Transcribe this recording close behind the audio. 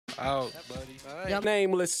Out, buddy. All right. Yo,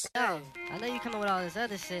 nameless. Yo, I know you coming with all this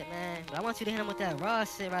other shit, man, but I want you to hit him with that raw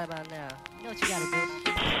shit right about now. You know what you gotta do.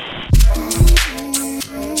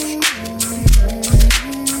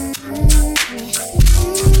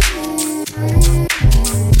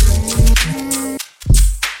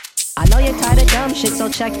 I know you're tired of dumb shit, so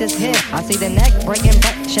check this here. I see the neck breaking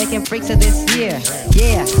back, shaking freaks of this year.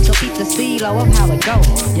 Yeah, so keep the speed low of how it go.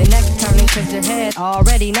 Your neck's turning cause your head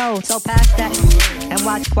already knows. So pass that and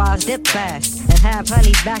watch quads dip fast. And have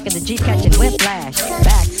honeys back in the Jeep catching whiplash.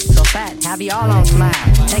 Backs so fat, have you all on smile.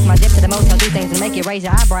 Take my dip to the motel, do things and make you raise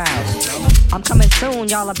your eyebrows. I'm coming soon,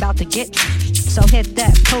 y'all about to get. So hit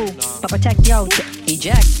that poo, but protect your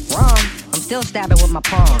eject. Wrong. I'm still stabbing with my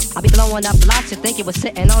palm. I be blowing up blocks to think it was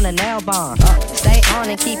sitting on a nail bomb. Stay on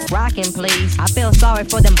and keep rocking, please. I feel sorry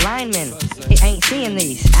for them blind men. He ain't seeing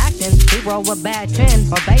these. Acting, we roll with bad trends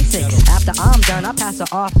or basics. After I'm done, I pass her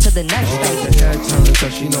off to the next station. Her head turning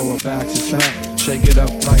cause she know her back is fat. Shake it up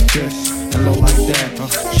like this and low like that.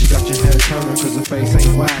 She got your head turning cause her face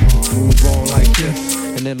ain't whack. Move on like this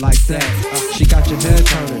and then like that. She got your head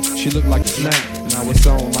turning, she look like a snack. Now it's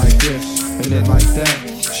on like this and then like that.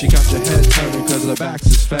 She got your head turning cause her back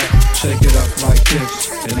is fat. Shake it up like this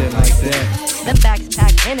and then like that. Them backs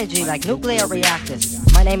pack energy like nuclear reactors.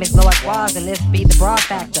 My name is Loic Waz and this be the broad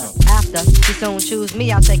factor. After she soon choose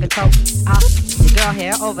me, I'll take a toke. The girl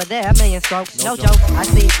here, over there, a million strokes. No joke, I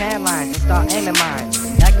see tan lines and start aiming mine.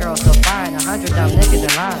 That girl's so fine, 100 dumb niggas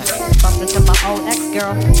in line. Bumped into my old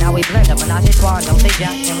ex-girl, now we blend up. Menage a trois, don't say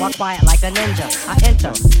jack and walk quiet like a ninja. I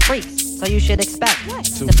enter, freaks. So you should expect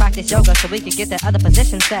to practice yoga so we can get that other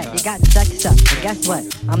position set. You got sex up, and guess what?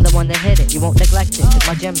 I'm the one that hit it, you won't neglect it. Cause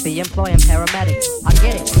my gym be employing paramedics. I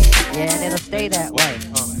get it, yeah, and it'll stay that way.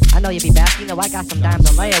 I know you be back, you know I got some dimes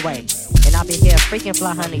on layaway. And I'll be here freaking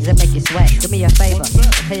fly honeys that make you sweat. Do me a favor,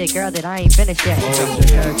 tell your girl that I ain't finished yet. She got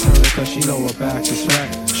your head turning cause she know her back is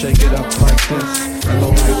fat. Shake it up like this and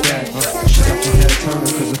low like that. She got your head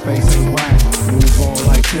turning cause her face ain't whack. Move on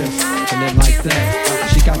like this and then like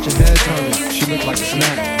that. She got your head turning, she look like a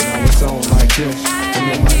snack. Now it's on like this and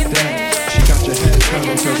then like that. She got your head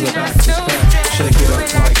turning cause her back is fat. Shake it up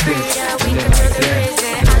like this and then like that.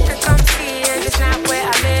 I could come see you, just not where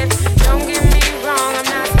I live. Don't get me wrong, I'm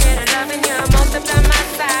not scared of loving you. Multiply my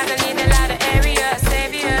size, I need a lot of area.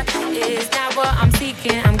 Savior is not what I'm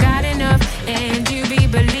seeking. I'm God enough, and you be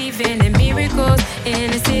believing in miracles.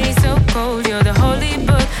 In a city so cold, you're the holy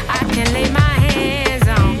book I can lay my hands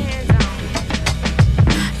on.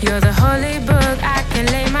 You're the holy book I can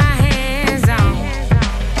lay my hands on.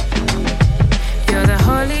 You're the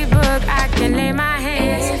holy book I can lay my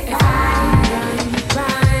hands. If I run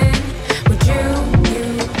with you,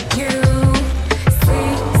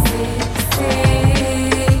 see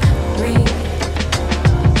me.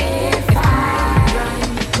 If I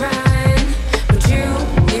run with you,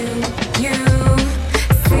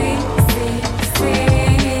 see.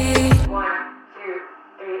 1, 2,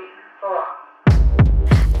 3, 4.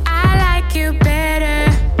 I like you better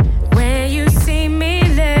when you see me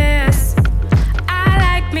less. I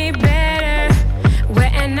like me better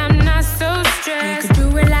when I'm not so stressed. We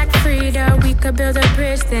could do it like Frida. We could build a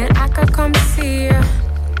bridge, then I could come see you.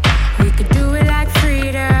 We could do it like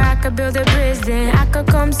Frida. I could build a bridge, then I could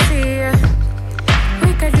come see you.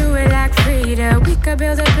 We could do it like Frida. We could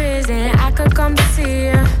build a bridge, then I could come see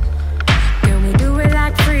you. Can we do it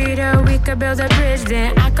like Frida? We could build a bridge,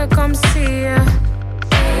 then I could come see you.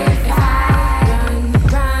 If I run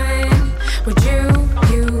with you,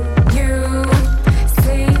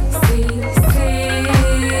 see me. If I run with you, see me.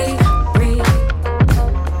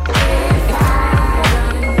 If I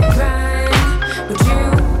run with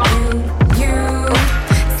you,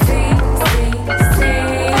 see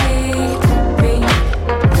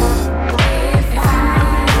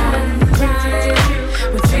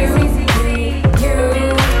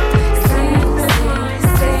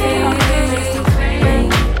me.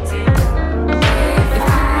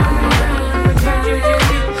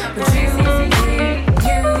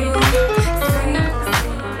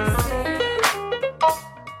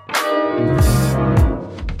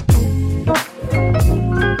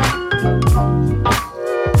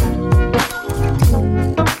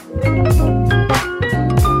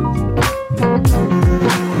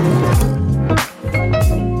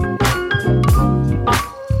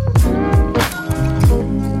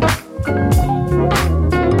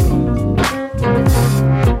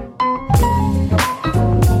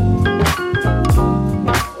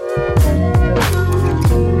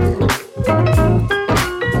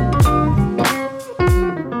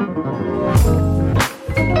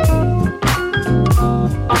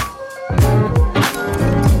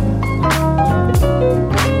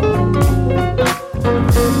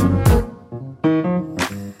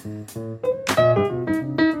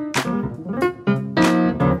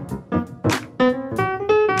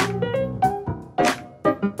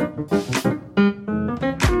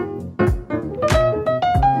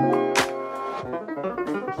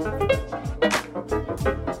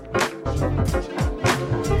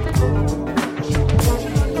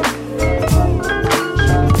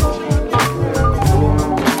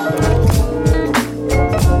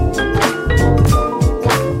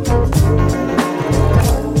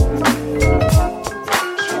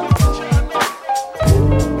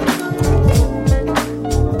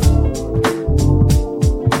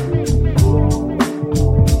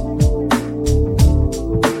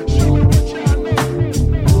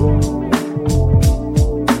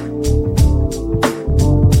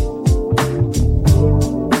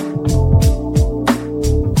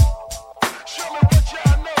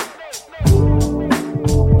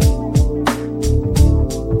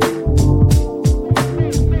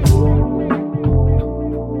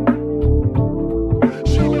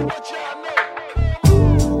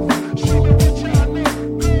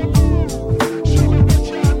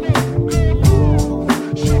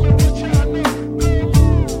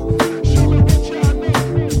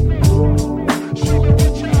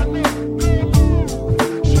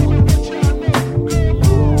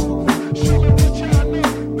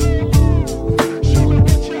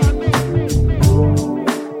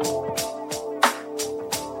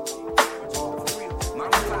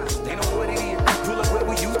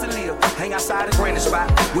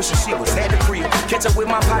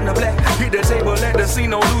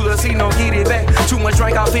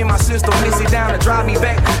 sister Missy down to drive me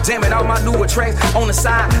back. Jamming all my newer tracks on the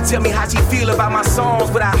side. Tell me how she feel about my songs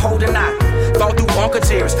without holding out. Fall through Uncle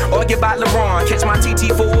Terrace, argue about LeBron. Catch my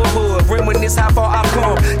TT for a hood, reminisce how far I've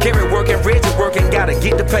come. Carry working, Reggie working, gotta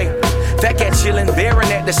get the pay. Fat cat chillin', bearing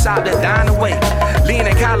at the shop that dine away. Lean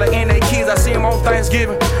and Kyla and their kids, I see them on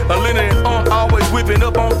Thanksgiving. Lena and always whipping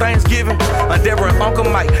up on Thanksgiving. Endeavor and Uncle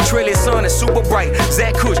Mike, Trelly's son is super bright.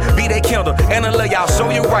 Zach Kush, B.Day Kendall, and I love y'all, show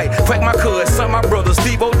you right. Crack my cuz, son my brother,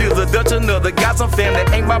 Steve O'Dizza, Dutch another. Got some family,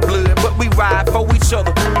 ain't my blood, but we ride for each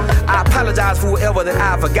other. I apologize for whoever that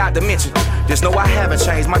I forgot to mention. Just know I haven't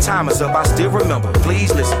changed, my time is up, I still remember.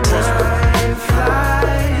 Please listen, trust me. Time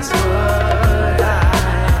flies, but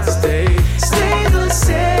I stay the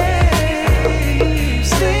same,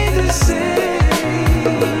 stay the same.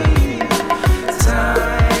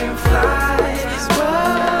 Time flies,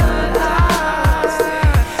 but I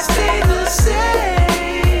stay the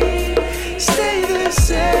same, stay the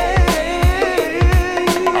same.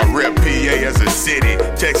 I rep PA as a city,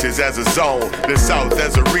 Texas as a zone, the South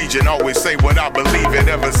as a region. Always say what I believe in.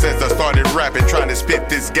 Ever since I started rapping, trying to spit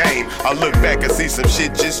this game, I look back and see some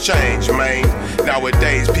shit just change, man.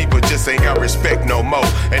 Nowadays people just ain't got respect no more,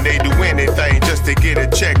 and they do anything just to get a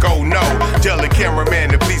check. Oh no, tell the cameraman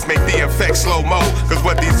to please make the effect slow-mo, cause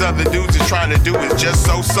what these other dudes is trying to do is just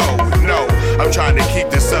so-so. No, I'm trying to keep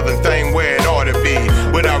the southern thing where it ought to be,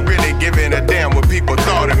 without really giving a damn what people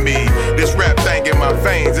thought of me. This rap thing in my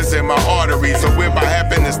veins, it's in my arteries, so if I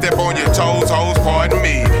happen to step on your toes, hoes, pardon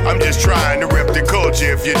me. I'm just trying to rep the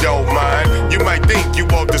culture if you don't mind. You might think you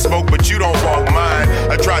want the smoke, but you don't want mine.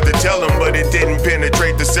 I tried to tell them, but it didn't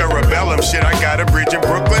penetrate the cerebellum. Shit, I got a bridge in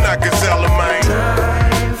Brooklyn, I can sell them, man.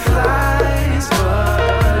 Time flies,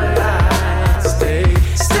 but I stay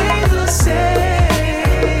the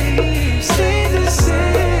same, stay the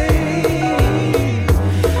same.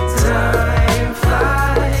 Time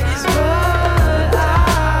flies, but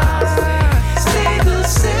I stay the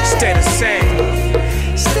same. Stay the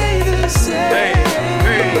same. Stay the same.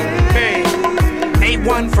 Hey.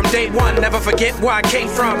 A1 from day one, never forget where I came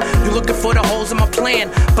from. You looking for the holes in my plan,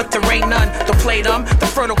 but there ain't none. Don't play them. The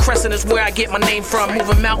Fertile Crescent is where I get my name from.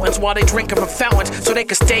 Moving mountains while they drinking from fountains so they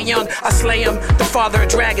can stay young. I slay them, the father of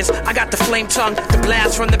dragons. I got the flame tongue, the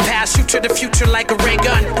blast from the past. Shoot to the future like a ray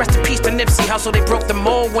gun. Rest in peace to Nipsey Hussle. They broke the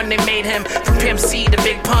mold when they made him. From Pimp C to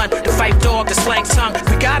Big Pun, the Fife Dog, the Slang Tongue.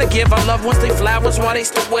 We gotta give our loved ones they flowers while they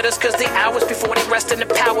still with us, cause they hours before they rest in the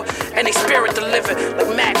power and they spirit delivered. Like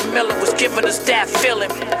Mac Miller was giving us that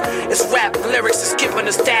feeling. It's rap lyrics that's giving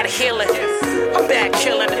us that healing. I'm back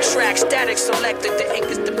killing the track, static selected. The ink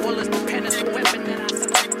is the bullets, the pen is the weapon that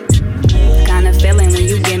Kinda feeling when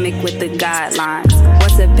you gimmick with the guidelines.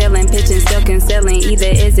 What's appealing, pitching, still concealing. Either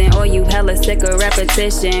isn't or you hella sick of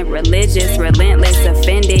repetition. Religious, relentless,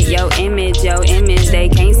 offended. Your image, they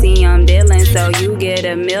can't see I'm dealing. So you get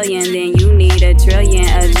a million, then you need a trillion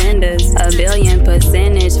agendas. A billion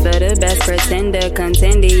percentage for the best pretender.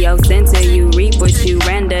 Contender, your center, you reap what you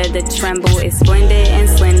render. The tremble is splendid and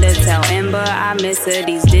slender. Tell Ember I miss her.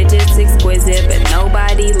 These digits exquisite, but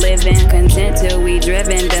nobody living. Content till we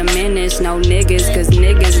driven, diminish. No niggas, cause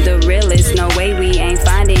niggas the realest. No way we ain't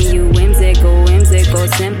finding you whimsical,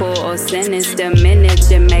 simple or sinister.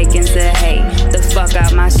 Miniature making to hate the fuck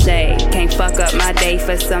out my shade. Can't fuck up my day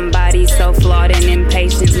for somebody so flawed and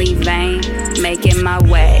impatiently vain. Making my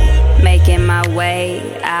way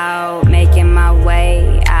out, making my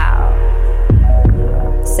way out.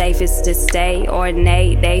 Safest to stay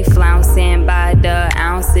ornate. They flouncing by the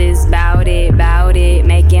ounces. Bout it.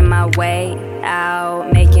 Making my way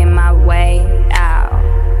out, making my way out.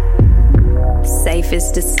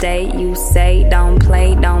 Safest to stay, you say. Don't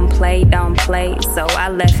play. So I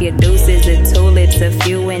left your deuces a tool. It's a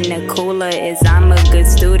few in the cooler. Is I'm a good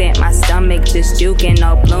student. My stomach just juking.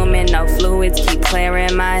 No blooming, no fluids. Keep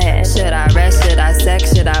clearing my head. Should I rest? Should I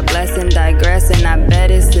sex? Should I bless and digress? And I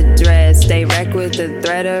bet it's a dress. Stay wrecked with the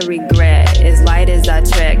threat of regret. As light as I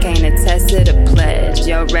tread, can't attest to the pledge.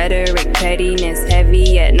 Your rhetoric, pettiness, heavy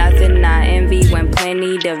yet nothing I envy. When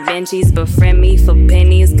plenty Da Vinci's befriend me for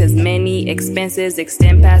pennies. Cause many expenses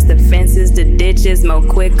extend past the fences. The ditches more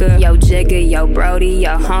quicker. Yo jigger, yo brody,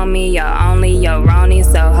 yo homie, yo only, yo Ronnie.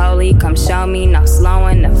 So holy, come show me. No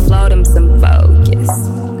slowing to float them some focus.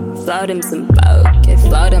 Float them some focus.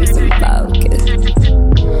 Float them some focus.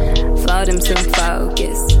 Float them some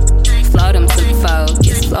focus. Float them some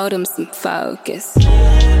focus. Float them some focus.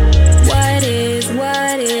 What is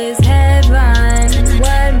heaven?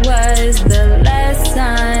 What was the last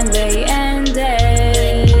time they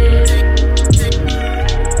ended?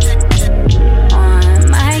 On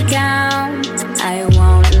my count, I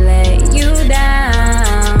won't let you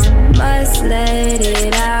down. Must let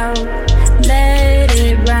it out.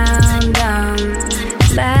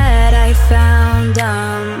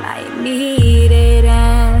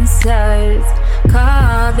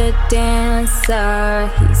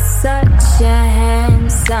 answer. He's such a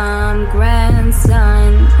handsome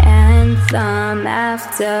grandson. Anthem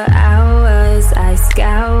after hours, I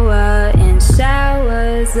scour in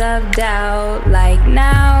showers of doubt. Like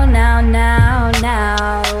now, now, now,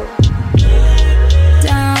 now.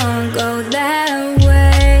 Don't go that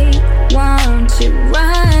way. Won't you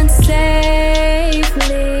run safely?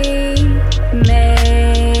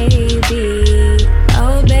 Maybe.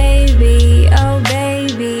 Oh baby,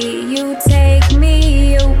 you take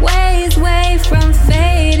me a ways away from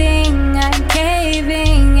fading. I'm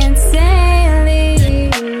caving insanely.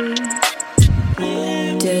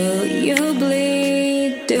 Do you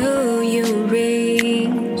bleed? Do you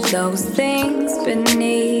read those things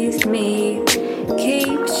beneath me?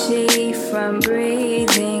 Keep she from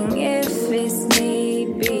breathing if it's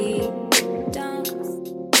need be. Don't.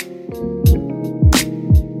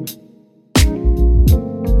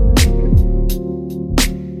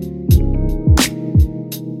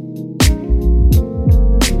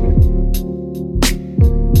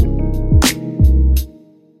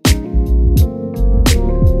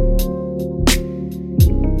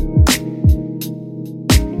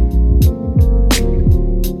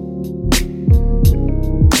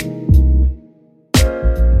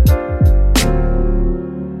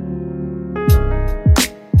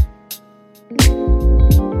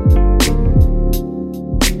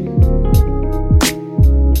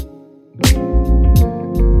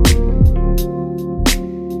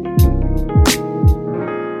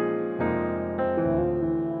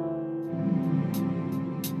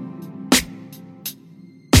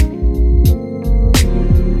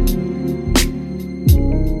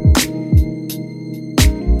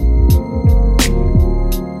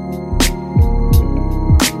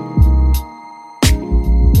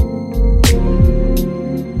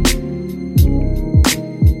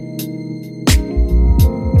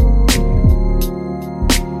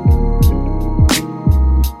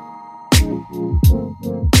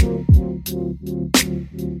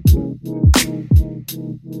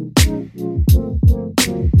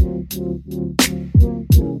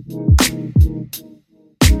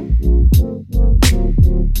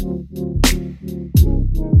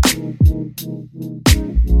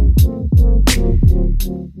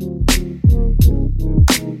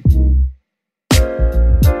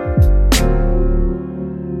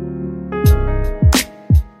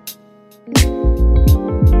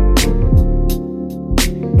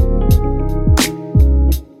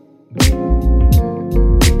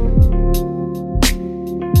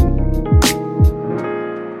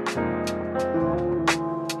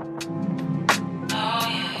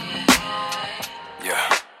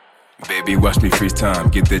 Watch me freeze time,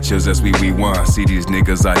 get the chills as we rewind. See these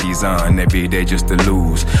niggas I design every day just to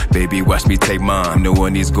lose. Baby, watch me take mine. No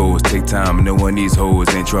one needs goals, take time. No one needs hoes,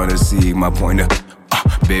 ain't tryna see my pointer.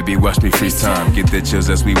 Baby, watch me freeze time, get the chills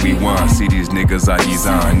as we rewind. See these niggas I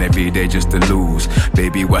design every day just to lose.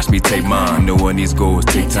 Baby, watch me take mine. No one needs goals,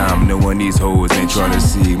 take time. No one needs hoes, ain't tryna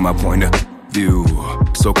see my pointer. View.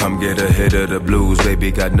 So come get a hit of the blues.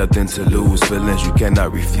 Baby, got nothing to lose. Feelings you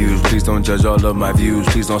cannot refuse. Please don't judge all of my views.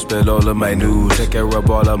 Please don't spill all of my news. Take care of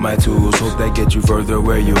all of my tools. Hope they get you further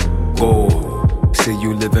where you go. See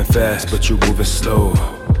you living fast, but you moving slow.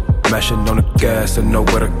 Mashing on the gas and know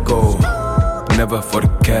where to go. Never for the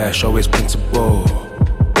cash, always principle.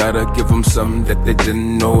 Gotta give them something that they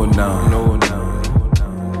didn't know now.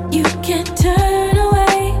 You can't turn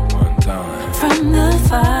away One time, from the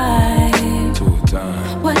fight. two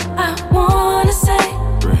times, What I wanna say,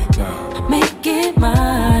 break down. make it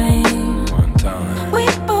mine. One time, We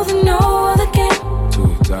both know the game,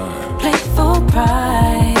 two times, play for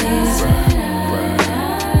prize.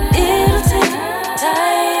 It'll take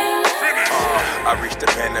time. I reached the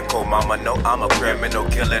pinnacle, mama know I'm a criminal.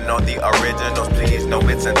 Killing all the originals, please know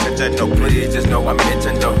it's intentional. Please just know I'm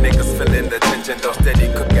mentioned though. Niggas feeling the tension though. Steady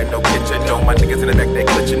cooking, no kitchen though. My niggas in the back, they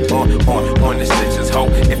glitching on the stitches, ho.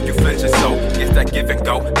 If you flinching, so it's that give and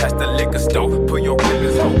go. That's the liquor store, put your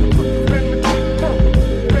business, ho.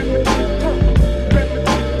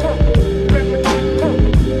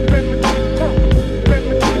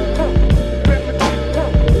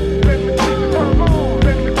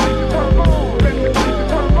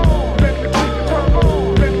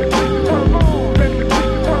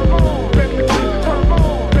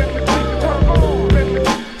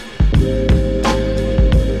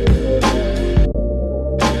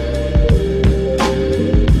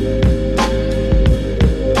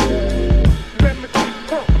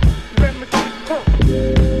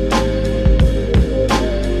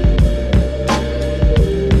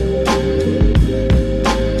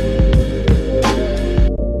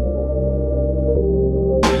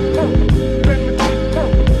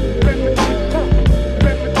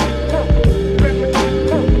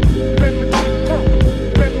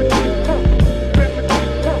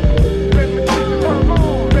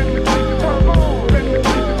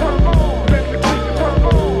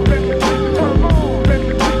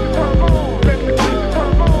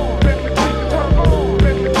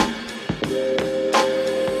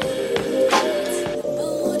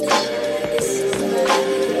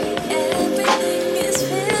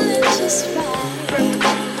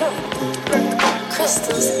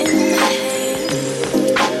 crystals in my hand.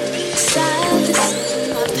 Silence in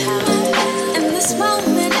my power. In this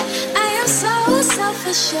moment, I am so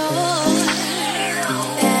self-assured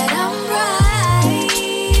that I'm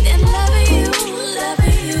right in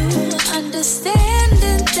loving you,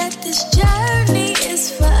 understanding that this journey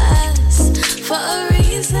is for us, for a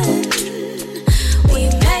reason. We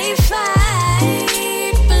may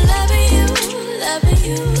fight, but loving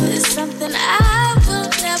you is something I will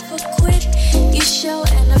never quit. You show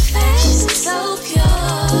an affection so pure.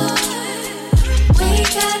 We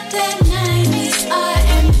got that 90s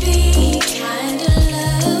R&B kind of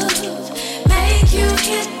love. Make you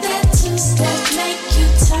hit that two-step, make you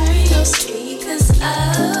turn your speakers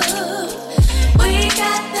up. We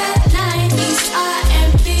got that 90s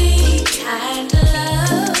R&B kind of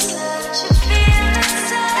love. You feel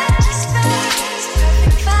inside your space,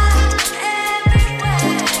 perfect vibe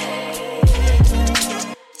everywhere.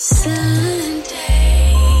 Sunday,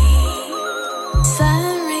 sun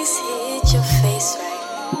rays hit your face right,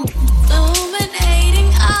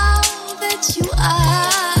 illuminating all that you are.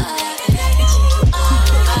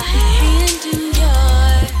 My hand in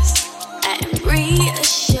yours, I am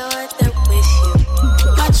reassured that with you,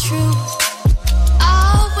 my truth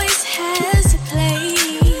always has a place.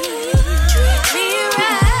 Treat me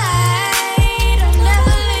right, I'll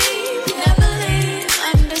never leave.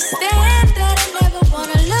 Understand that I never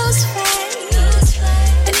wanna lose faith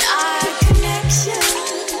in our connection.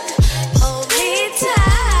 Hold me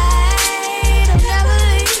tight, I'll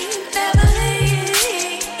never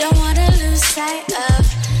leave. Don't wanna lose sight of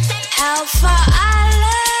how far our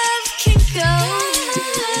love can go.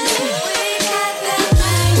 We got that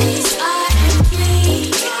 90s R&B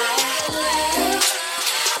love.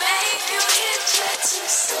 Make you hit your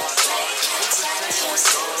two-step, make you turn your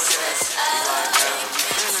senses up.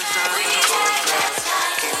 We got that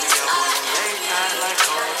 90s R&B.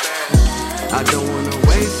 I don't wanna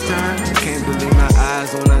waste time. Can't believe my eyes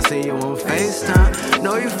when I see you on FaceTime.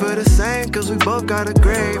 Know you feel the same, cause we both got a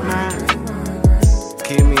great mind.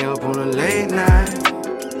 Keep me up on a late night.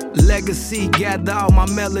 Legacy, gather all my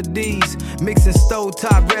melodies, mixing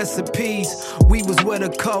stovetop recipes. We was where the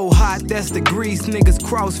cold hot, that's the grease. Niggas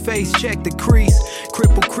cross face, check the crease.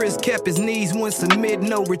 Cripple Chris kept his knees, wouldn't submit,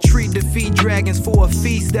 no retreat. Defeat dragons for a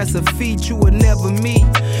feast, that's a feat you would never meet.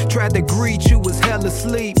 Tried to greet you, was hell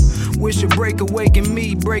asleep. Wish a break awaken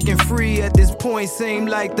me, breaking free. At this point, seem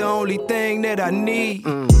like the only thing that I need.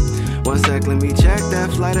 1 sec, let me check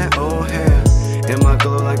that flight at O'Hare. In my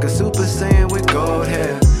glow like a Super Saiyan with gold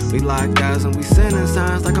hair. We lock eyes and we sending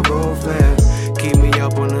signs like a road flare. Keep me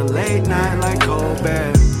up on a late night like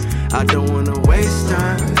Colbert. I don't wanna waste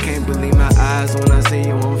time. Can't believe my eyes when I see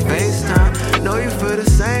you on FaceTime. Know you feel the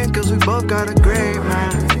same, cause we both got a great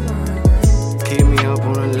mind. Keep me up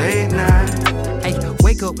on a late night. Hey,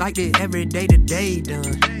 wake up like this every day, the day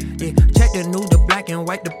done. Yeah, check the new, the black and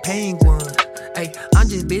white, the penguin. Hey, I'm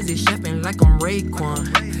just busy chefing like I'm Raekwon.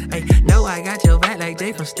 Hey, know I got your back like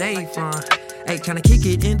they from State Farm. Hey, tryna kick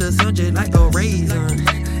it in the sun just like a raisin.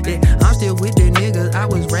 Yeah, I'm still with the niggas I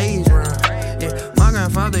was raised around. Yeah, my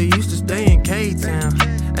grandfather used to stay in K-Town.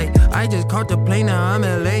 Hey, I just caught the plane, now I'm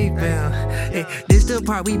LA bound. Hey, this the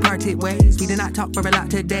part we parted ways. We did not talk for a lot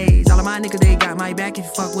today. All of my niggas, they got my back. If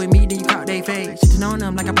you fuck with me, then you caught they face. Shitting on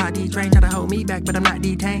them like a potty train. Try to hold me back, but I'm not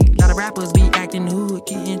detained. A lot of rappers be acting hood,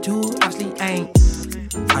 get into it, obviously ain't.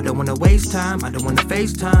 I don't wanna waste time, I don't wanna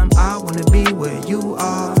FaceTime. I wanna be where you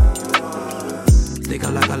are. Think I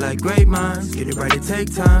like great minds. Get it right, it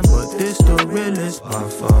take time, but this the realest by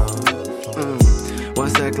far. 1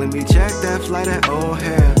 sec, let me check that flight at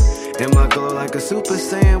O'Hare. In my glow like a Super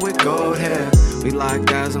Saiyan with gold hair. We lock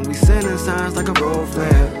eyes and we sending signs like a road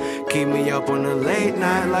flare. Keep me up on a late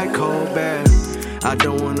night like Colbert. I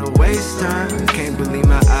don't wanna waste time. Can't believe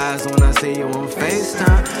my eyes when I see you on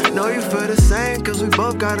FaceTime. Know you feel the same, cause we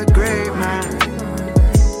both got a great mind.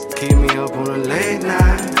 Keep me up on a late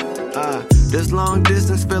night. This long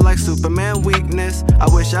distance feel like Superman weakness. I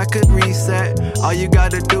wish I could reset. All you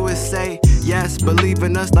gotta do is say yes. Believe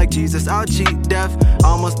in us like Jesus, I'll cheat death.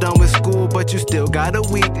 Almost done with school, but you still got a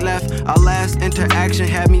week left. Our last interaction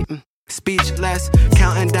had me speechless.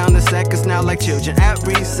 Counting down the seconds now like children at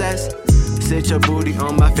recess. Sit your booty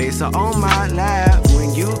on my face or on my lap.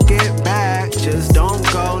 When you get back, just don't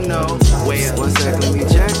go nowhere. 1 sec, let me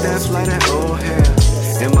check that flight at O'Hare.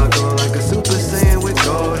 In my glow like a Super Saiyan with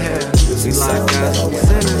gold hair. We lock eyes, we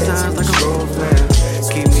sending signs like a road flare.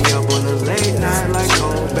 Keep me up on a late night like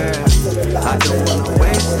Colbert. I don't wanna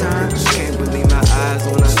waste time. Can't believe my eyes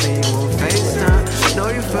when I see you on FaceTime. Know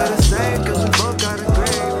you feel the same, cause we both got a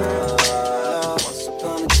great man. Once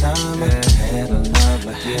upon a time I had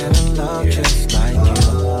a love just like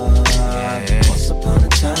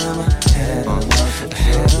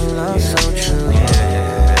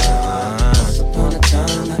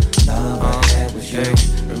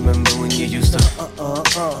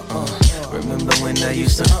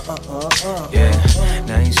Yeah,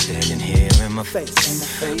 now you standing here in my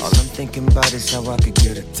face. All I'm thinking about is how I could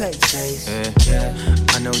get a taste. Yeah,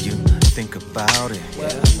 I know you think about it.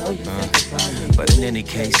 But in any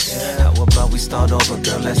case, how about we start over,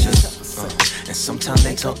 girl? Let's just and sometime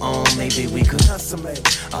later on, maybe we could consummate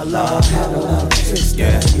our love.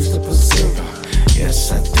 Yeah,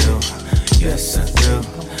 yes I do. Yes I do.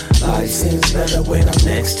 Life seems better when I'm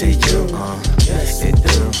next to you. Yes it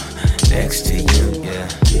do. Next to you, yeah.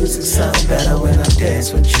 Music sounds better when I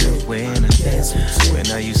dance with you. When I dance with you.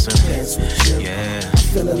 When I used to dance with you. Yeah. I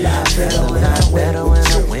feel a lot better when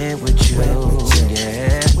I went with you.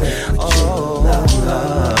 Yeah. Oh,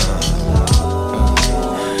 love.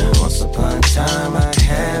 Once upon a time I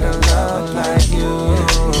had a love like you.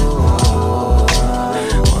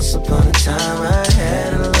 Once upon a time I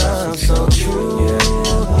had a love so true.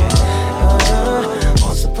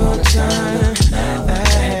 Once upon a time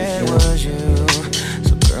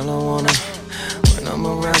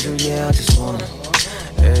yeah, I just wanna,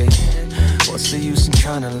 hey, what's the use in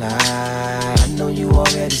trying to lie? I know you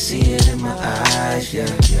already see it in my eyes, yeah.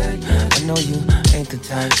 I know you ain't the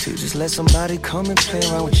type to just let somebody come and play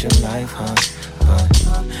around with your life, huh?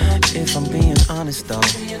 But if I'm being honest though,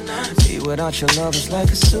 me without your love is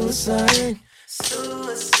like a suicide.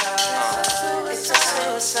 Suicide, it's a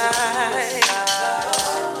suicide.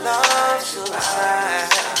 Love suicide.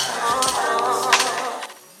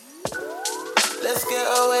 Let's get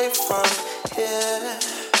away from here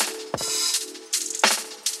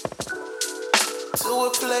to a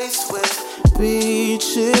place where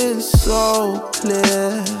beaches so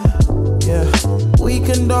clear. Yeah, we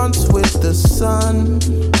can dance with the sun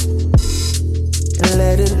and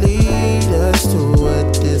let it lead us to a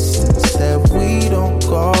distance that we don't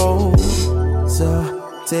go. So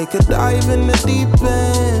take a dive in the deep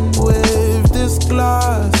end with this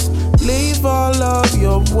glass. Leave all of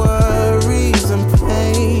your worries and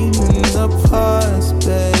pain in the past,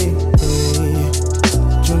 baby.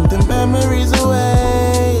 Drink the memories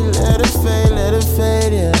away, let it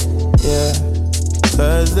fade, yeah.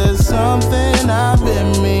 Cause there's something I've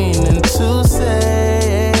been meaning to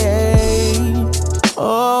say.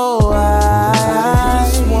 Oh, I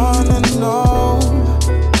just wanna know,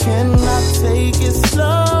 can I take it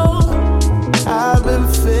slow? I've been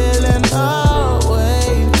feeling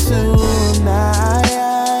away tonight.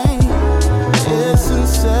 It's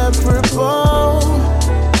inseparable,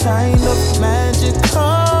 kind of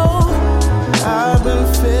magical. I've been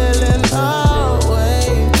feeling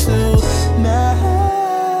away tonight.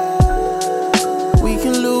 We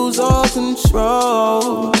can lose all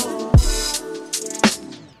control.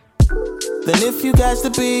 Then if you catch the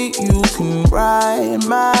beat, you can ride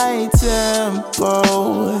my tempo.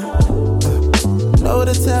 Know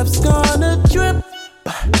the tap's gonna drip,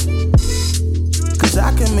 cause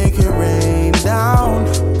I can make it rain down,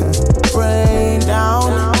 rain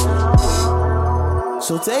down.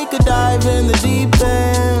 So take a dive in the deep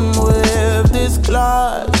end with this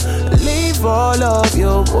glass. Leave all of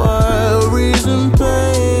your worries and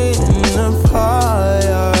pain in the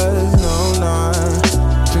fires. No, no.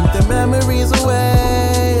 Drink the memories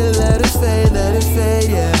away, let it fade,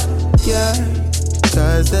 yeah, yeah.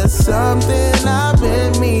 Cause there's something I've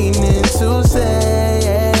been meaning to say.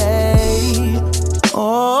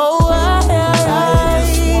 Oh, I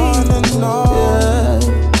just wanna know, yeah.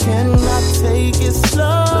 Can I take it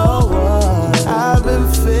slow? I've been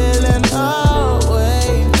feeling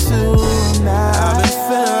away tonight. I've been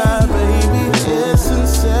feeling, baby, it's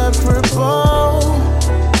inseparable,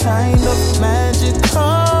 kind of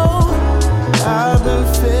magical. I've been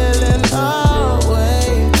feeling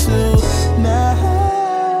away tonight.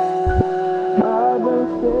 I've been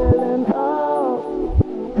feeling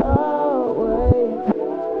away.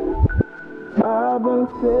 I've been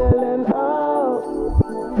feeling away.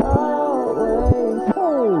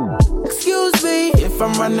 Excuse me if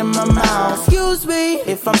I'm running my mouth. Excuse me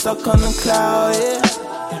if I'm stuck on the cloud, yeah.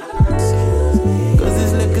 Cause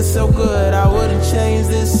this liquor's so good, I wouldn't change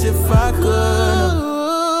this if I could.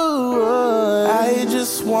 I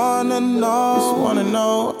just wanna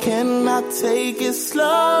know, can I take it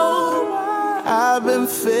slow? I've been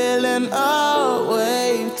feeling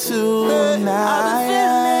away tonight,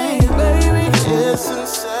 baby. It's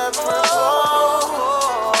inseparable,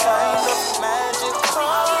 kind of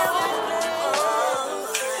magical.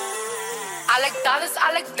 I like dollars,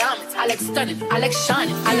 I like diamonds, I like stunning, I like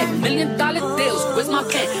shining, I like $1 million deals. Where's my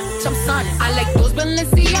pen? Bitch, I'm signing. I like those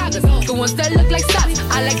Balenciagas, the ones that look like socks.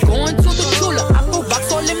 I like going to the Tula, I put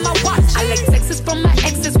rocks all in my watch. I like texts from my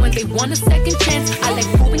exes when they want a second chance. I like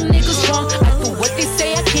proving niggas wrong, I do what they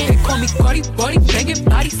say I can't. They call me Cardi, body, banging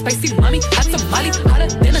body, spicy mommy, hot tamale, hotter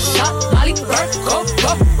than a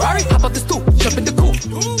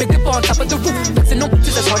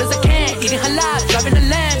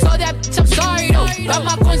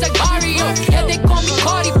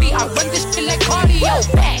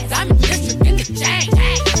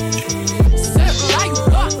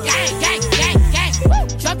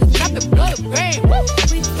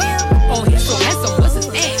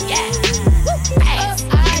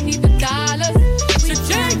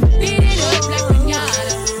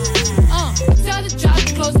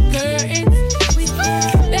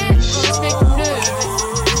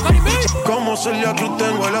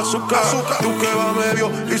azúcar. Tú que va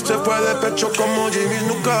medio y se fue de pecho como Jimmy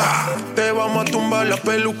Snuka. Te vamos a tumbar la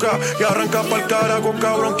peluca y arranca pa'l carajo,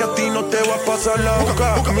 cabrón, que a ti no te va a pasar la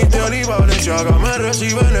boca. Mi tía y Valenciaga me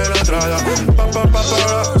reciben en la entrada.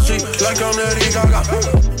 Sí, like I'm Lady Gaga.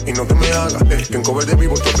 Y no te me hagas, que en cover de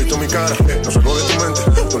vivo tú has visto mi cara. No salgo de tu mente,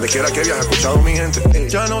 donde quiera que viajes, escuchado mi gente.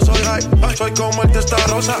 Ya no soy high, soy como el testa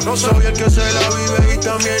rosa. Soy el que se la vive y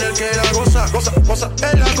también el que la goza. Goza,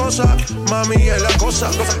 es la cosa, mami es la cosa.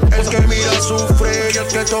 El que mira sufre y el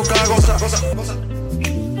que toca goza.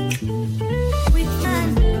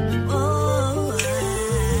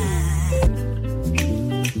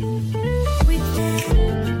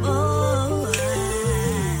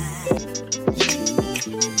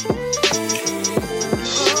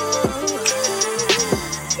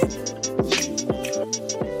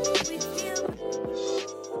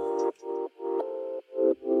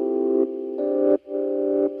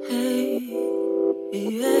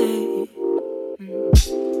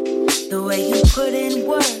 The way you put in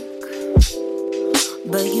work,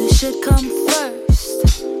 but you should come first.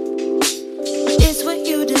 It's what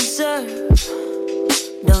you deserve.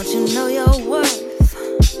 Don't you know your worth?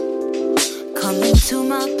 Come into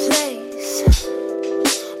my place.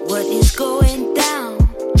 What is going down?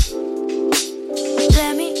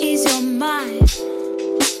 Let me ease your mind.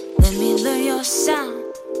 Let me learn your sound.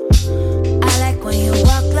 I like when you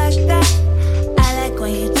walk like that. I like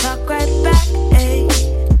when you talk right back. Ay.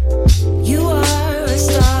 You are a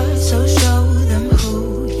star, so show them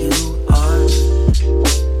who you are.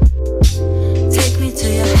 Take me to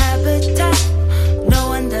your habitat. No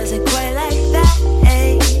one does it quite like that.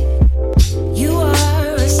 Ay. You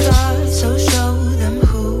are a star, so show them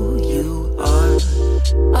who you are.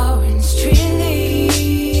 Orange tree leaves.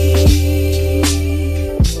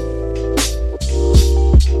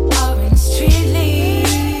 Orange tree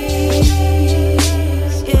leaves.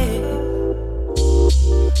 Yeah.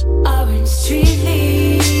 Orange tree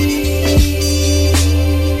leaves.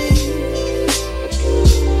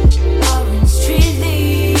 Orange tree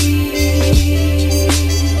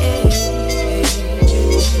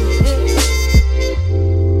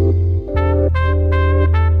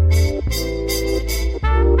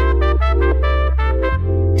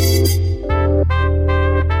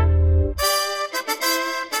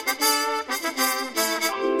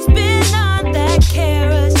Spin on that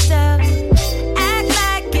carousel. Act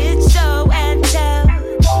like it's show and tell.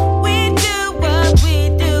 We do what we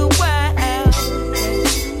do well.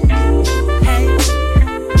 Hey,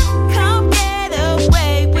 come get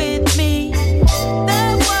away with me. The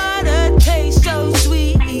water tastes so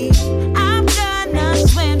sweet. I'm gonna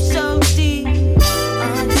swim so deep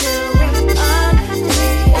until we're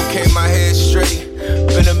underneath. Okay, my head straight.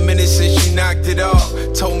 Been a minute since you knocked it off.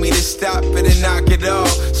 Told me to stop it and knock it off.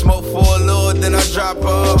 Smoke for a Lord, then I drop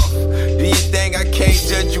off. Do you think I can't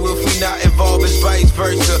judge you if we not involved? It's vice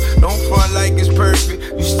versa. Don't front like it's perfect.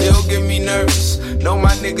 You still get me nervous. Know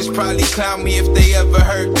my niggas probably clown me if they ever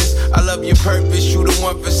heard this. I love your purpose, you the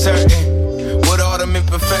one for certain. With all them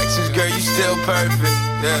imperfections, girl, you still perfect.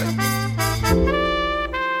 Yeah.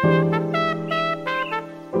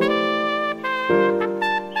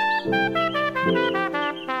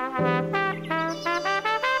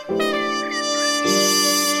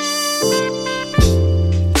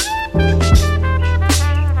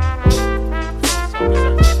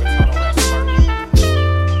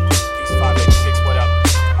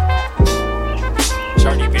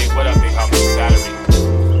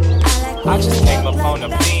 I just came up on the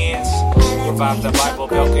Benz. Revived the Bible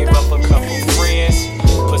Belt, gave up a couple friends.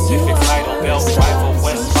 Pacific title belt, rival,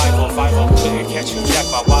 West rival, couldn't catch you, jack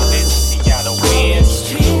my wallet, Seattle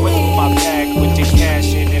wins. Went through my bag with the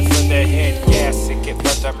cash in it for the head gas. And get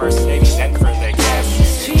for the Mercedes and for the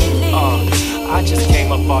gas. I just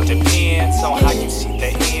came up on the Benz. On how you see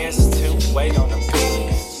the ends to wait on the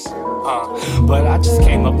Benz. But I just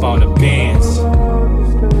came up on the Benz.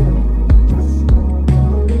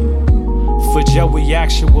 For Joey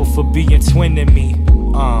Actual for being twin to me.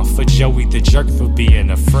 For Joey the Jerk for being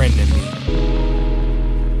a friend to me.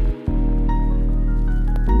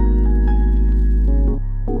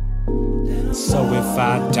 So if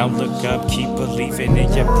I don't look up, keep believing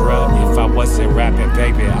in your bruh. If I wasn't rapping,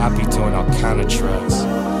 baby, I'd be doing all kind of drugs.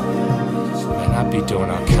 Man, I'd be doing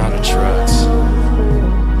all kind of drugs.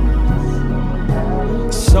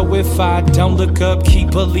 So if I don't look up,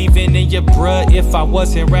 keep believing in your bruh. If I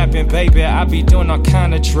wasn't rapping, baby, I'd be doing all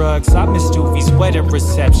kind of drugs. I missed Doobie's wedding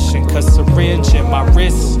reception, cause syringe in my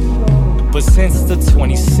wrist. But since the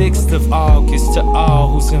 26th of August, to all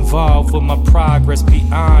who's involved with my progress, be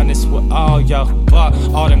honest with all y'all who bought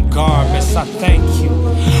all them garments. I thank you,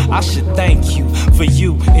 I should thank you for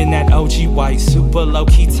you in that OG white, super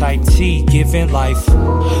low-key type T, giving life.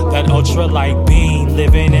 That ultra light beam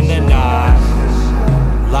living in the night.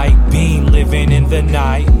 Light beam living in the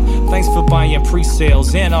night. Thanks for buying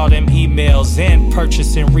pre-sales and all them emails and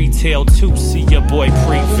purchasing retail too. See your boy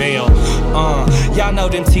prevail. Y'all know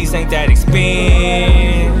them teas ain't that expensive.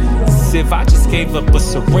 I just gave up a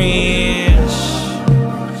syringe.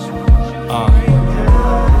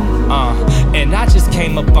 And I just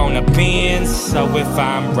came up on a Benz. So if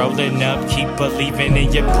I'm rolling up, keep believing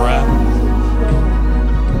in your bruh.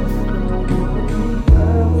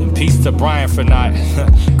 Peace to Brian for not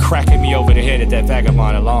cracking me over the head at that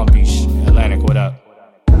vagabond in Long Beach. Atlantic, what up?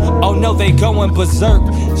 Oh no, they going berserk.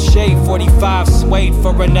 Shade 45 suede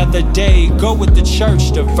for another day. Go with the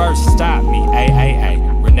church, the verse stop me. Ay.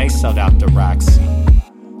 Renee sold out the Roxy.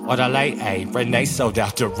 Orale, Renee sold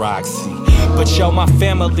out the Roxy. But yo, my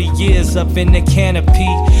family is up in the canopy.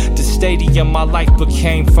 The stadium my life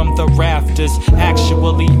became from the rafters.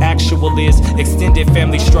 Actual is extended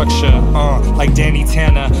family structure, like Danny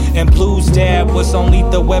Tanner. And Blues Dad was only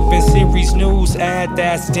the Weapon Series news ad.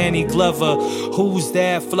 That's Danny Glover. Who's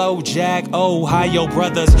that? Flo Jack, Ohio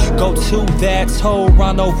brothers. Go to that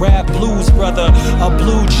Toronto rap blues brother. A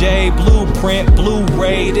Blue Jay, blueprint,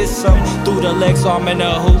 Blu-ray. This some through the legs, arm in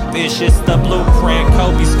a hoop. It's just the blueprint.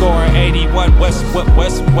 Kobe scoring 81. What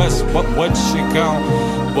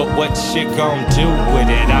you gon' do with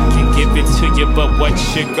it? I can give it to you, but what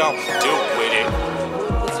you gon' do with it?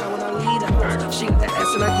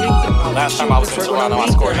 Last time I was in Toronto, I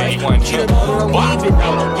scored 81.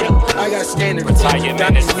 I got standards.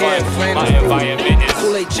 Retirement is fun. My environment is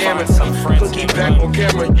Kool-Aid jamming. Cookie back on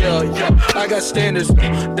camera, yeah. I got standards.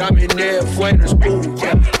 Diamond there, Flanders, ooh,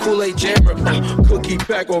 yeah. Kool-Aid jammer. Cookie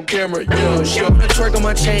back on camera, yeah. Twerk on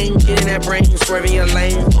my chain, getting that brain, swerving your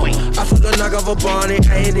lane. I flew the knock off a bonnet.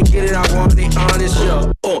 I had to get it, I want it honest,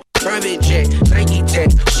 yeah. Private jet, Nike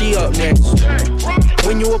tech, she up next.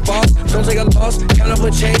 When you a boss, don't take a loss, count up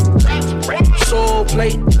a check. Soul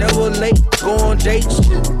plate, never late, go on dates.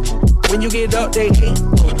 When you get up, they hate.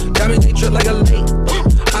 Diamonds, they trip like a lake.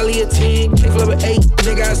 Ollie a 10, kick flip an 8,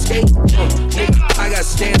 nigga I skate. Nigga, I got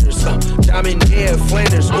standards. Diamond hair,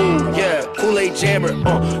 Flanders, ooh, yeah. Kool-Aid jammer,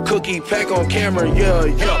 cookie pack on camera, yeah.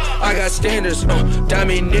 I got standards.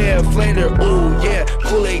 Diamond hair, Flanders, ooh, yeah.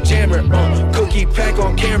 Kool-Aid jammer, cookie pack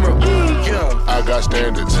on camera, ooh, yeah. I got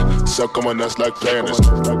standards. Suck on my nuts like planners.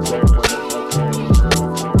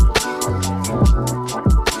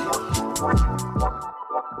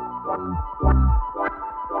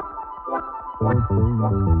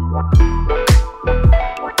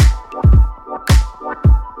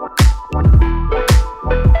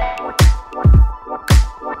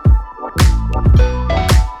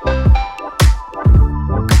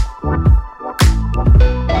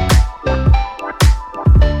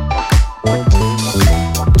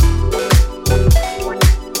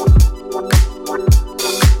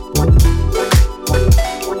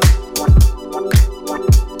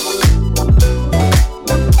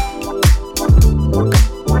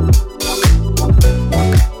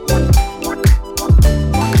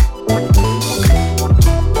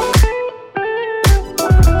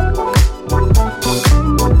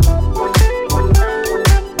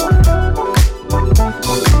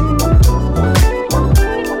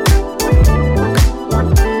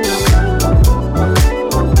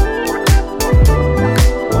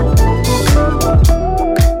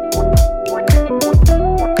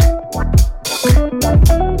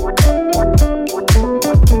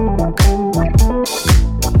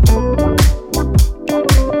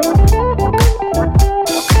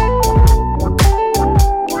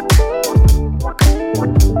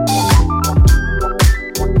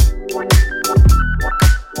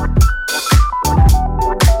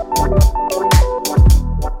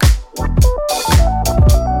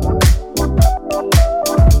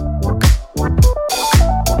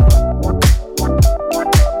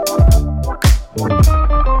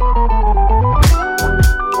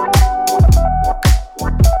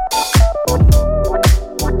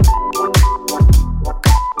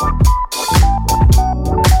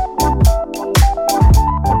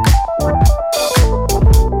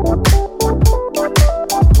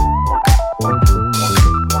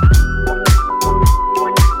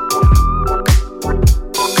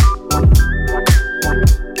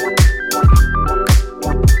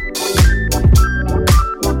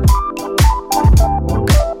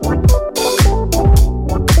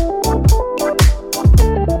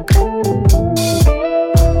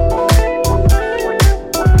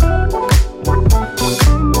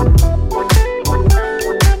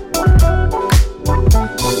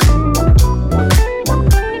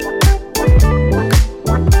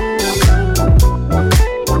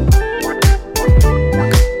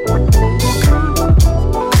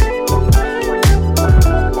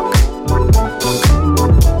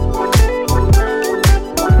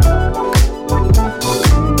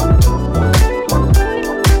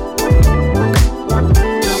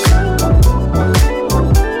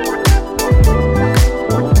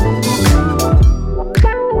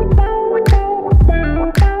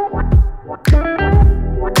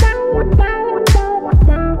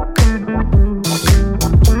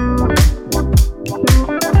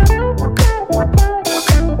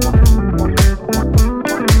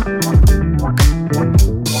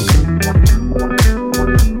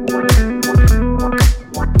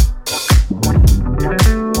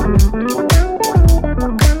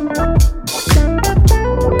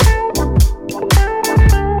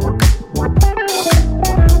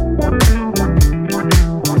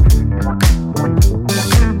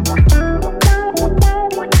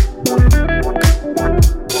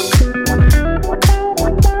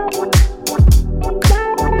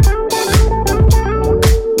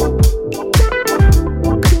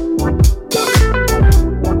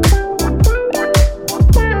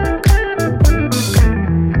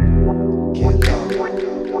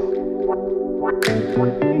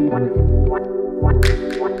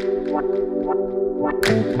 Girl,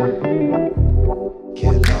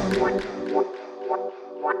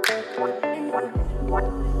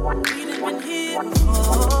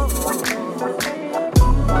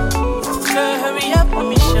 hurry up, let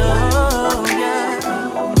me show ya.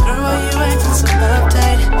 Girl, why you acting so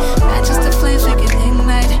uptight? Not just the flames we can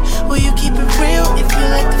ignite. Will you keep it real if you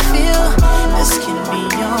like the feel? This can be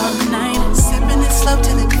all night. Sipping it slow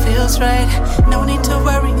till it feels right. No need to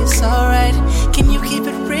worry, it's alright. Can you keep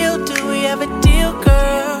it real? Do we have a deal,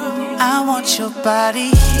 girl? I want your body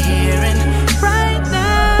here and right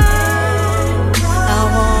now. I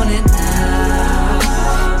want it now,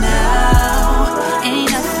 now.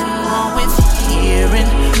 Ain't nothing wrong with here and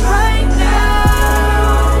right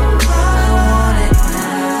now. I want it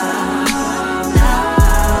now,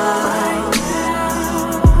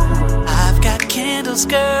 now. I've got candles,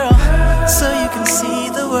 girl, so you can see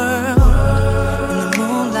the world in the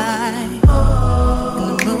moonlight, and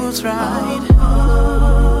the mood's right.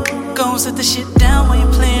 Gon' set the shit down when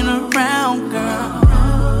you're playing around,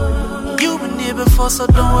 girl. You've been here before, so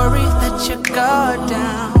don't worry, let your guard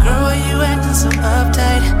down. Girl, why you acting so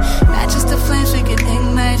uptight? Not just the flames we can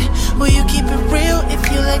ignite. Will you keep it real if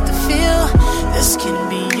you like the feel? This can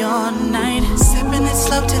be all night. Sipping it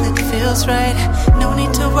slow till it feels right. No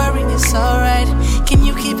need to worry, it's alright. Can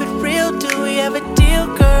you keep it real? Do we have a deal,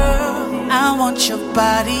 girl? I want your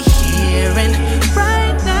body here and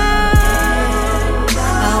right now.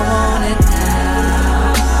 I want it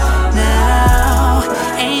now, now.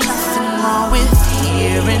 Ain't nothing wrong with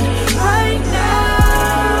here and right now.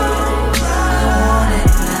 I want it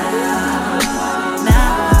now,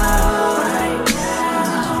 now, right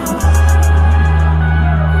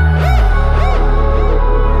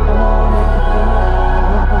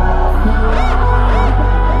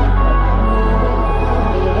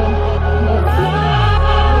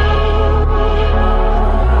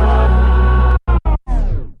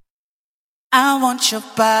I want your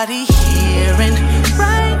body here and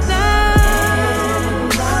right now.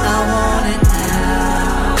 I want it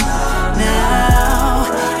now,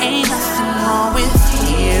 now. Ain't nothing wrong with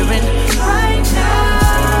here and right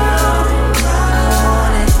now. I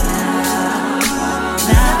want it now,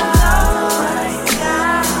 now, right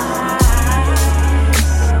now.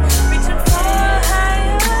 Reaching for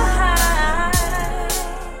higher high,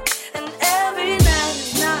 and every night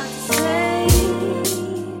is not the same.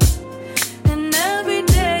 And every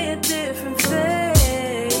day a different face.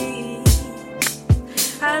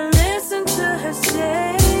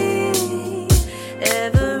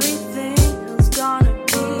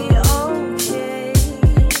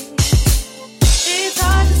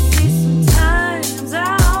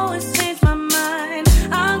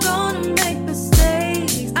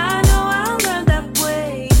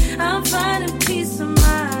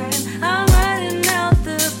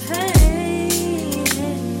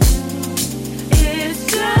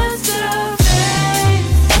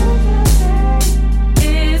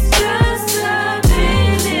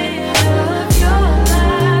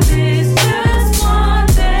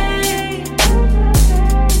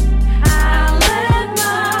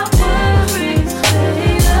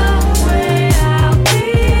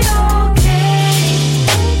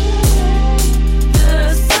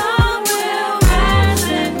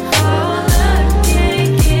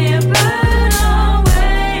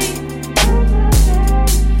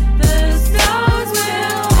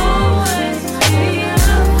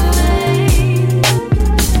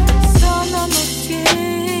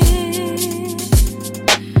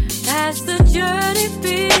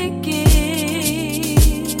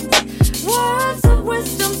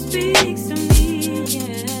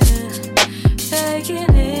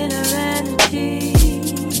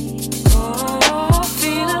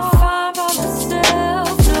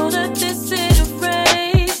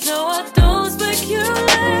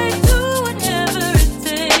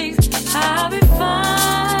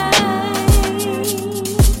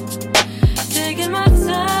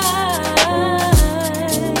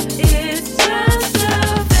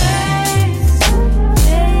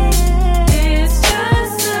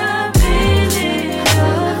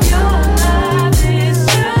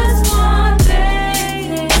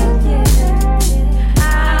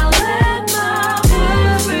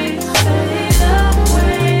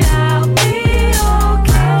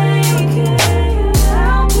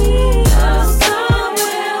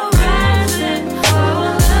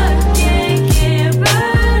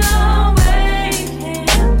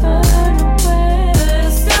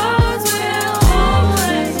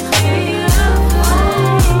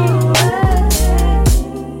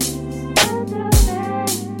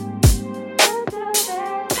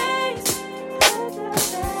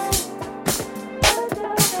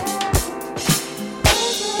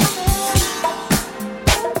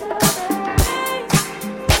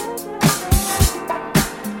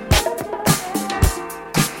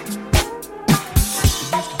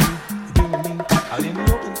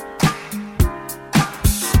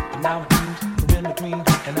 now it seems we're in between,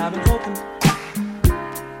 and I've been hoping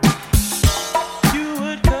you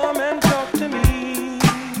would come and talk to me.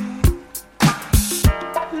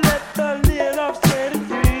 Let the lid off, set it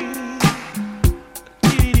free.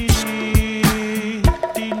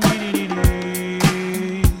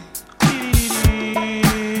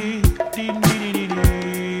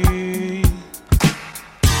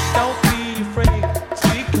 Don't be afraid,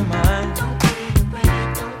 speak your mind.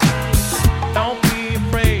 Don't be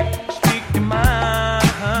afraid, speak your mind.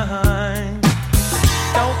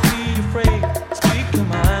 Don't be afraid, speak your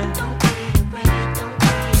mind.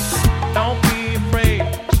 Don't be afraid,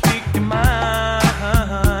 speak your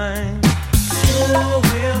mind. You will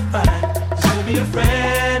find you'll be a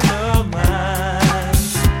friend of mine.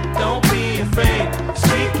 Don't be afraid,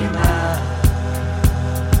 speak your mind.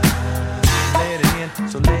 Let it in,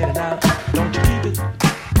 so let it out. Don't you keep it.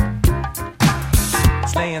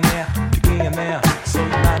 It's laying there, decaying there, so you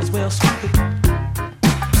might as well sweep it.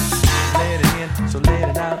 Let it in, so let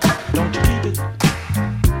it out. Don't you keep it.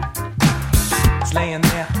 It's laying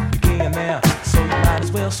there, decaying there, so you might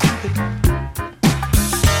as well sweep it.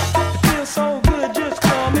 It feels so good just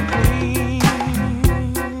coming clean.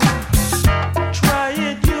 Try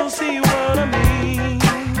it, you'll see what I mean.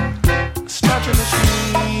 Start your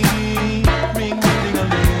machine, ring, ring, ding a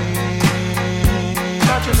ling.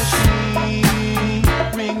 Start your machine,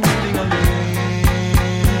 ring, ring, ding a ling.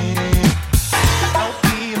 Don't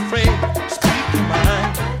be afraid, speak your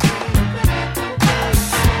mind.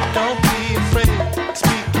 Don't be afraid,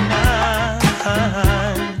 speak your mind.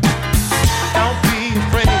 Don't be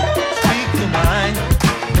afraid, speak your mind.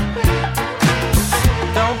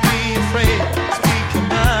 Don't be afraid, speak your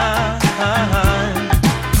mind.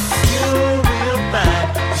 You will find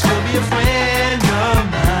you'll be a friend of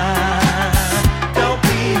mine. Don't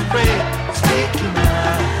be afraid, speak your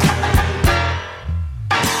mind.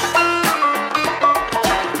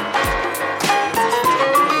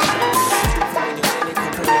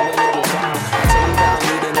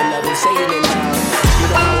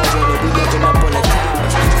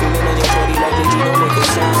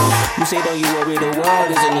 You say don't you worry, the world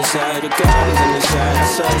is in the side, the God is in the side. The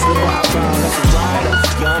sun's look what I found, that's a rider.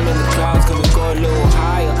 Yeah, I'm in the clouds, can we go a little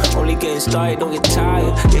higher? Only getting started, don't get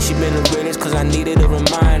tired. Yeah, she been a witness, cause I needed a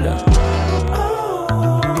reminder.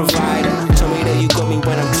 Provider, tell me that you got me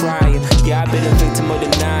when I'm trying. Yeah, I've been a victim of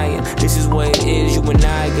denying. This is what it is, you and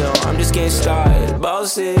I, girl. I'm just getting started.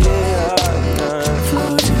 Boss it up,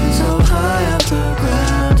 floating so high off the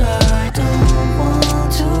ground. I don't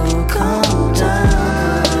want to come down.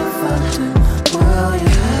 Will you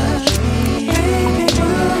catch me? Baby,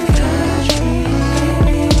 will you catch me?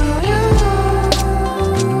 Baby, will you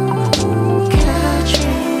catch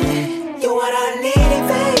me? You're what I needed,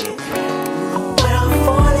 baby. When I'm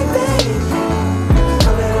falling, baby,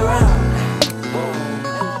 coming around.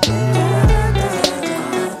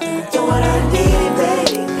 You're what I needed,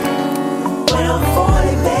 baby. When I'm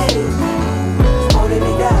falling, baby, holding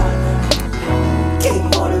me down. Keep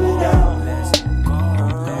holding me down.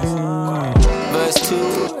 Verse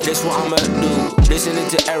 2, this what I'ma do. Listening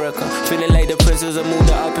to Erica, feeling like the princess of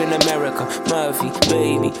Muda up in America. Murphy,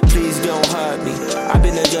 baby, please don't hurt me. I've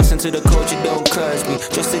been adjusting to the culture, don't curse me.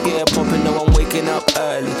 Just to get a pumping, know I'm waking up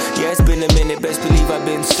early. Yeah, it's been a minute, best believe I've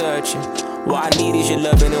been searching. What I need is your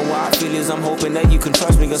loving, and what I feel is I'm hoping that you can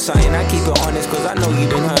trust me. Cause something I keep it honest, cause I know you've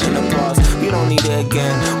been hurt in the past. You don't need it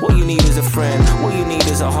again. What you need is a friend, what you need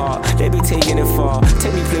is a heart. They be taking it far,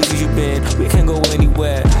 take me places you've been. We can go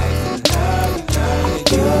anywhere.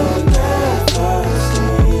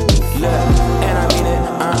 And I mean it,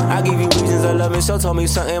 I give you reasons of loving. So tell me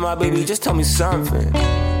something, my baby, just tell me something.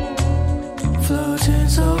 Floating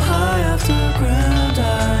so high off the ground,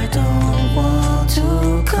 I don't want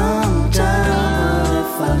to come down. But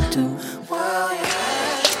if I do, will you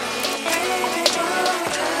catch me? Baby, will you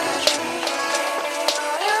catch me?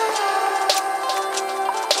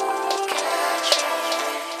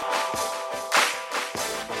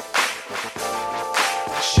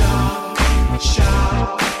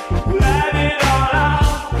 Shout, let it all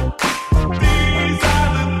out. These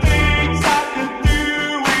are the things I can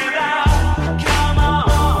do without. Come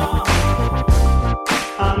on,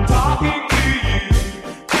 I'm talking to you.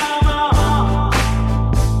 Come on.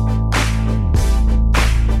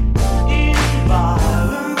 In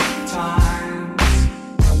violent times,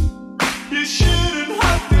 you shouldn't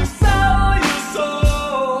have to sell your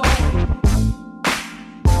soul.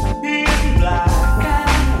 In black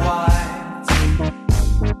and white,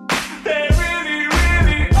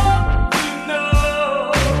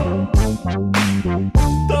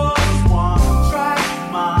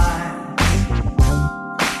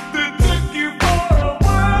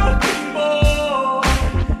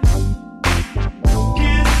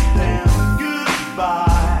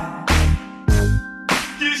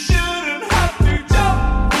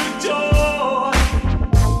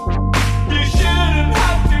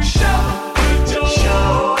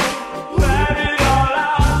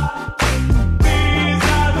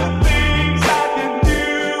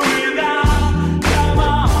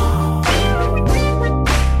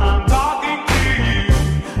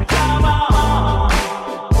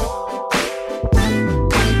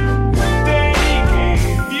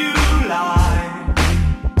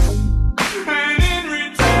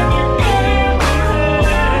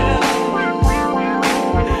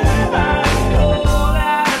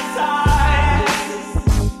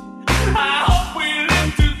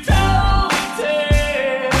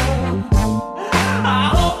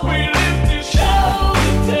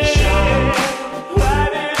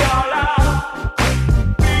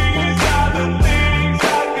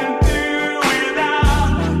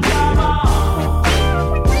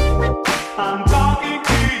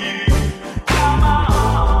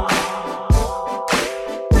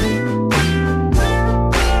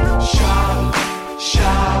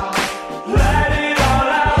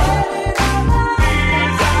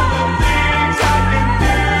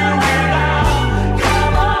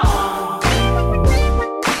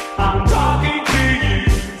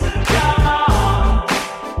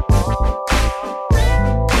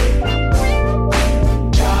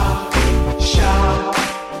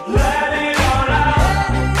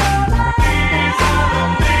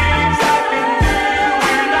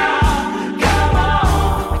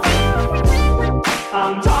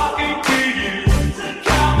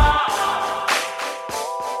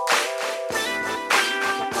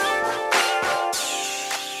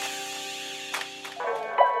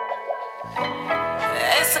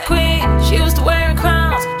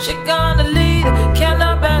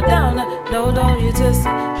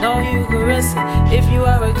 caress it. If you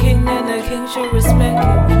are a king, then the king should respect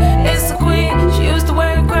you. It's the queen, she used to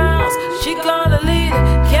wear crowns. She called a leader,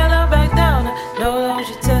 cannot back down. No, don't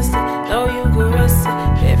you test it, no, you caress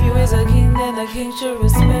it. If you is a king, then the king should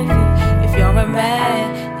respect you. If you're a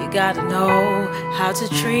man, you gotta know how to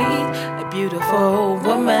treat a beautiful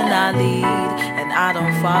woman I lead, and I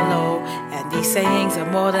don't follow. And these sayings are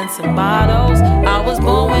more than some bottles. I was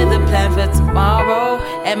born with a plan for tomorrow,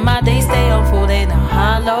 and my days stay on full, they not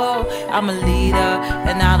hollow. I'm a leader,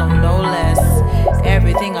 and I don't know less.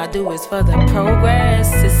 Everything I do is for the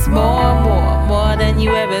progress. It's more than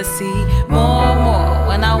you ever see. More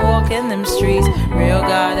when I walk in them streets. Real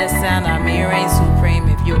goddess and I me reign supreme.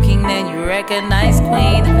 If you king, then you recognize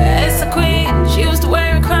queen. It's a queen, she used to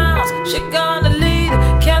wear crowns. She gonna lead,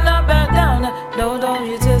 cannot back down. No, don't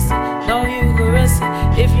you test it, no, you caress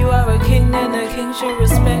it. If you are a king, then the king should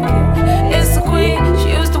respect you. It's a queen,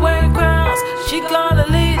 she used to wear crowns. She gonna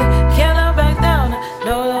lead, cannot back down.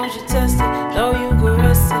 No, don't you test it, no, you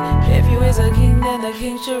caress it. If you is a king, then the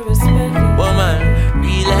king should respect you. Woman,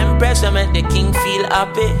 real empress, I make the king feel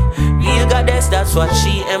happy. Real goddess, that's what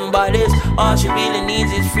she embodies. All she really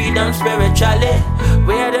needs is freedom spiritually.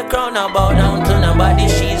 Wear the crown, now bow down to nobody.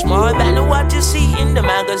 She's more than what you see in the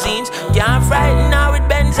magazines. Can't frighten her with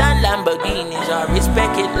Benz and Lamborghinis. I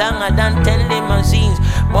respect it longer than 10 limousines.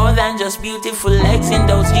 More than just beautiful legs in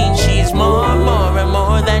those jeans. She's more and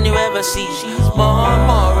more than you ever see. She's more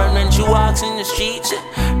and when she walks in the streets,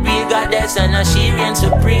 real goddess and now she reigns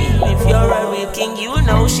supreme. If you're a real king, you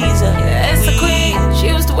know she's a it's a queen, she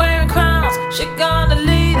used to wear crowns. She gonna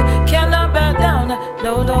lead, cannot back down.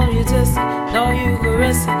 No, don't you test it, no, you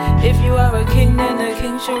caress it. If you are a king, then the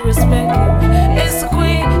king should respect you. It's a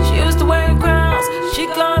queen, she used to wear crowns. She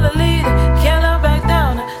gonna lead, cannot back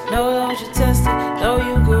down. No, don't you test it, no,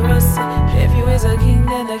 you caress it. If you is a king,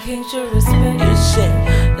 then the king should respect you. You say,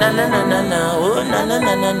 na na na na na, oh na na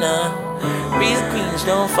na na na. Real queens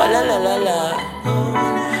don't fall la la la la.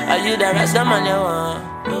 Are you the Rasta man you want?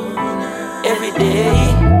 Every day,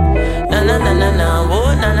 na na na na na,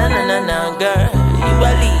 oh na na na na na, girl. You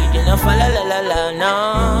a lead, you know fall la la la la, no.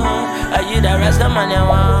 Are you the Rasta man you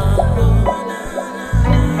want?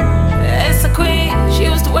 It's a queen, she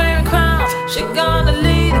used to wear crowns. She gonna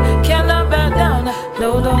lead, cannot back down.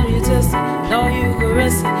 No, don't you test it, no, you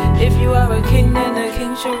caress it. If you are a king, then the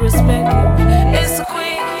king should respect you. It's a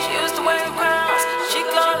queen, she used to wear crowns. She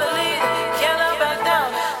gonna lead, cannot back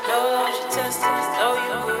down. No, don't you test it, no,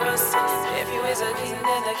 you caress it. If you is a king,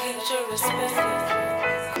 then the king should respect you.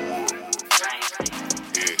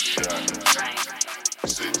 Headshot.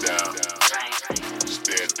 Sit down.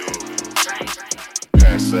 Stand up.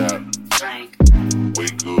 Pass out.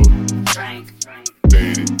 Wake up.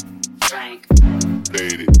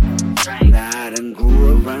 Fade it. Now I done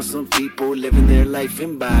grew around some people living their life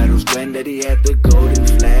in bottles. Granddaddy had the golden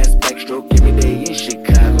flash, backstroke every day in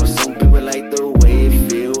Chicago. Some people like the way it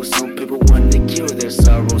feels. Some people want to cure their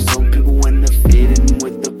sorrow. Some people want to fit in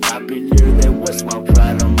with the popular. That was my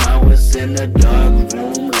problem. I was in a dark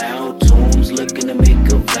room, loud tunes, looking to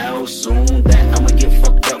make a vow soon that I'ma get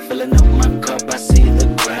fucked up, filling up my cup. I see the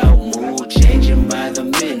crowd mood changing by the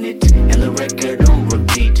minute, and the record on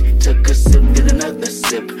repeat. Took a sip, did another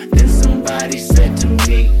sip, then somebody said to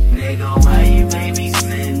me, nigga, why you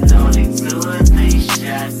babysitting? Only 2 or 3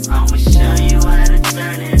 shots. I'ma show you how to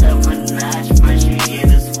turn it up a notch. First you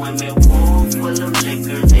get a swimming pool full of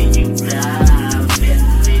liquor, then you dive in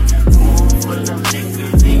it. Pool full of liquor,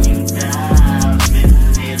 then you dive in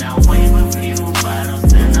it. I wave a few bottles,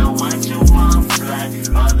 then I watch you one fly.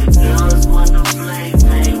 All the girls wanna play,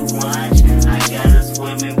 they watch. I got a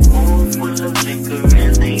swimming pool full of liquor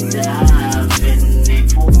and they dive in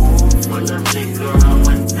it. Pool full of liquor,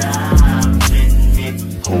 I'ma dive in it.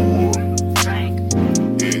 Pour.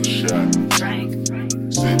 Headshot.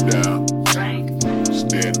 Sit down.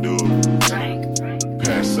 Stand up.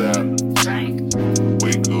 Pass out.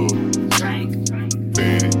 Wake up.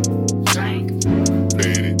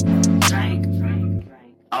 Fade it.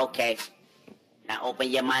 Okay, now open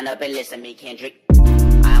your mind up and listen to me, Kendrick.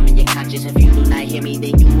 I'm in your conscience. If you do not hear me,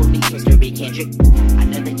 then you will be history, Kendrick. I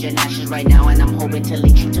know that you're nauseous right now, and I'm hoping to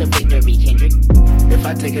lead you to victory, Kendrick. If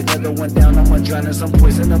I take another one down, I'ma drown in some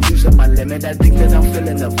poison, abusing my limit. I think that I'm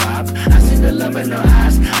feeling the vibe. I see the love in her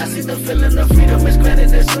eyes. I see the feeling of freedom is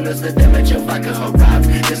granted as soon as the damage of vodka arrives.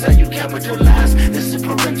 This how you capitalize. This is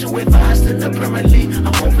parental advice, and apparently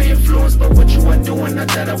I'm over influenced by what you are doing. I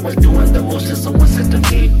thought I was doing the most, and someone said to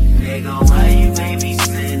me, nigga, why you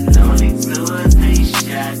babysitting? Only 2 or 3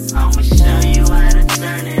 shots. I'ma show you how to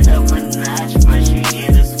turn it up a notch. First you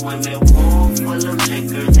get a swimming pool full of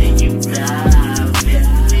liquor, then you dive in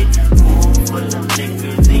it. Pool full of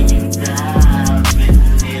liquor, then you dive.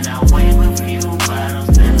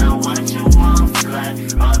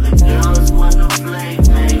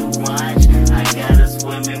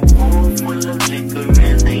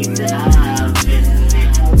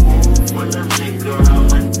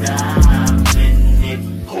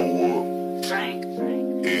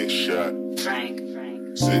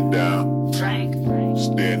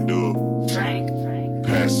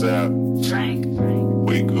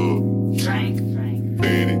 Wake up. Drink.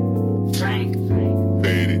 Fade it. Drink.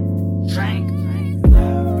 Fade it. Drink.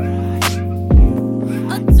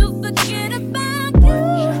 Or to forget about you.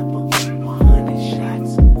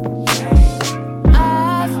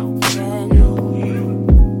 I've been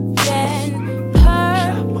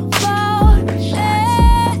purple haze.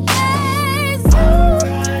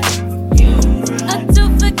 Or to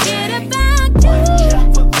forget about you.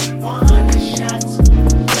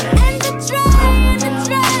 And the try, and the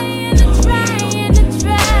try, and the try, and the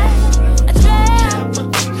try. I try.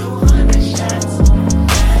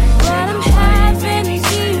 But I'm having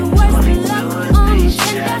the worst luck on the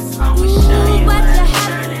tender. Ooh, but you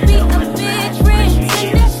have to be a big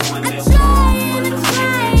pretender. I try and I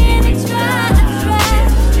try and I try,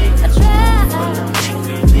 I try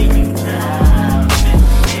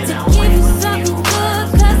to give you something good,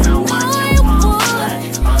 'cause I know you would.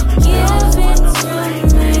 Give it to me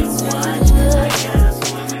too.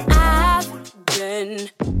 I've been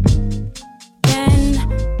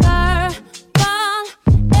purple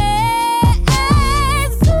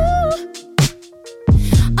haze.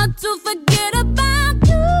 Or to forget about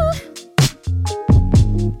you.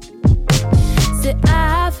 Said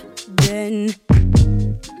I've been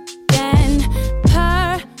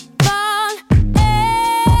purple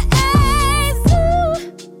haze.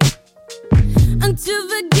 And to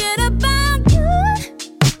forget about you.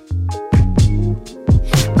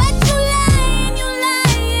 But you lie and you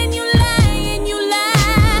lie and you lie and you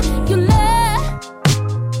lie. You lie.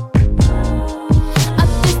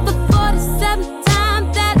 This the 47th time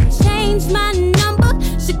that I changed my number.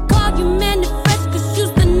 Should call you Manny Fresh, 'cause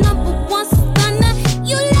you's the number one stunner.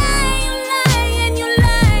 You lie, you lie, and you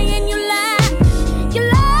lie, and you lie. You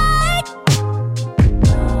lie.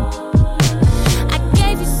 I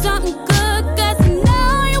gave you something good, 'cause I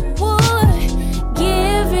know you would.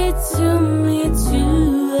 Give it to me too.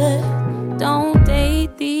 Don't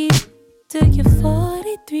date these till you're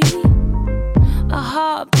 43. A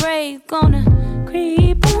heartbreak gonna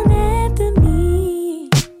creep on after me.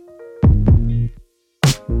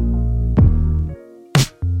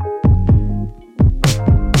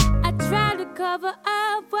 I try to cover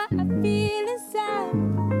up what I feel inside.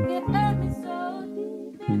 It hurt me so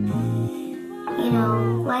deep. You know,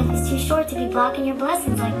 life is too short to be blocking your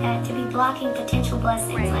blessings like that, to be blocking potential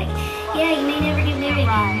blessings. Like, yeah, you may never get married,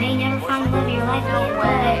 you may never find the love of your life again,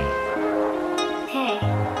 but hey,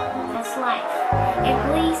 that's life. And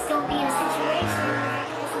please don't be in a situation.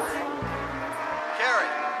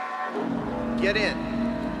 Carrie, get in.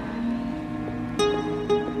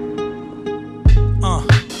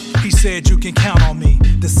 He said you can count on me.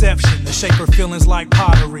 Deception, to shape her feelings like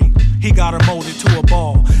pottery. He got her molded to a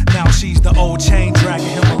ball. Now she's the old chain dragging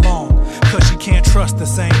him along. 'Cause she can't trust the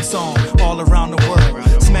same song all around the world.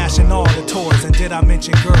 Smashing all the toys, and did I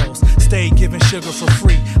mention girls? Stay giving sugar for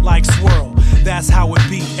free like Swirl. That's how it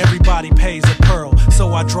be, everybody pays a pearl.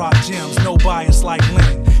 So I drop gems, no bias like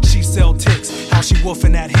Lynn. She sell ticks, how she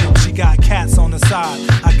woofing at him. She got cats on the side,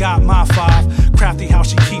 I got my 5. Crafty how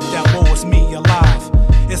she keep that woe me alive.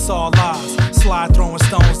 It's all lies, slide throwing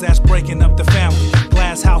stones, that's breaking up the family.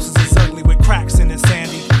 Glass houses is ugly with cracks in it,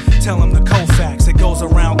 Sandy. Tell him the Koufax, it goes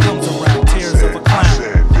around, comes around. Tears of a clown.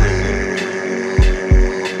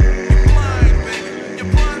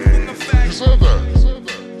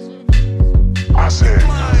 I said,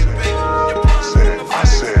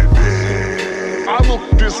 I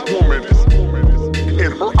looked this woman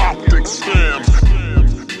in her optic scans.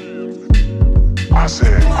 I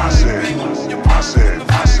said,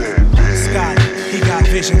 Scott, he got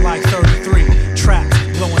vision like 33. Trapped,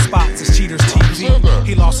 blowing spots as cheaters TV.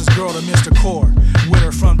 He lost his girl to Mr. Core. With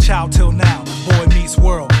her from child till now. Boy meets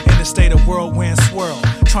world. In the state of whirlwind swirl.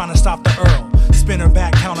 Trying to stop the Earl. Spin her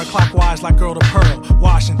back counterclockwise like girl to pearl.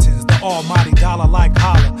 Washington's the almighty dollar like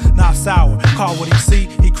holla. Not sour, call what he see,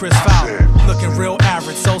 he Chris Fowler. Looking real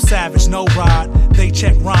average, so savage, no ride. They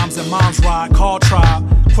check rhymes and mom's ride, call tribe.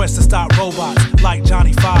 Quest to stop robots like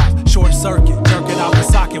Johnny 5. Short circuit, jerk it out the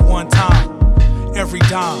socket one time. Every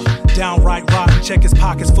dime, downright rotten. Check his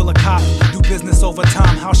pockets full of cotton. Do business over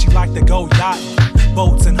time, how she like to go yachting.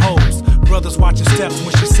 Boats and hoes, brothers watching steps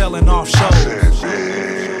when she's selling off shows.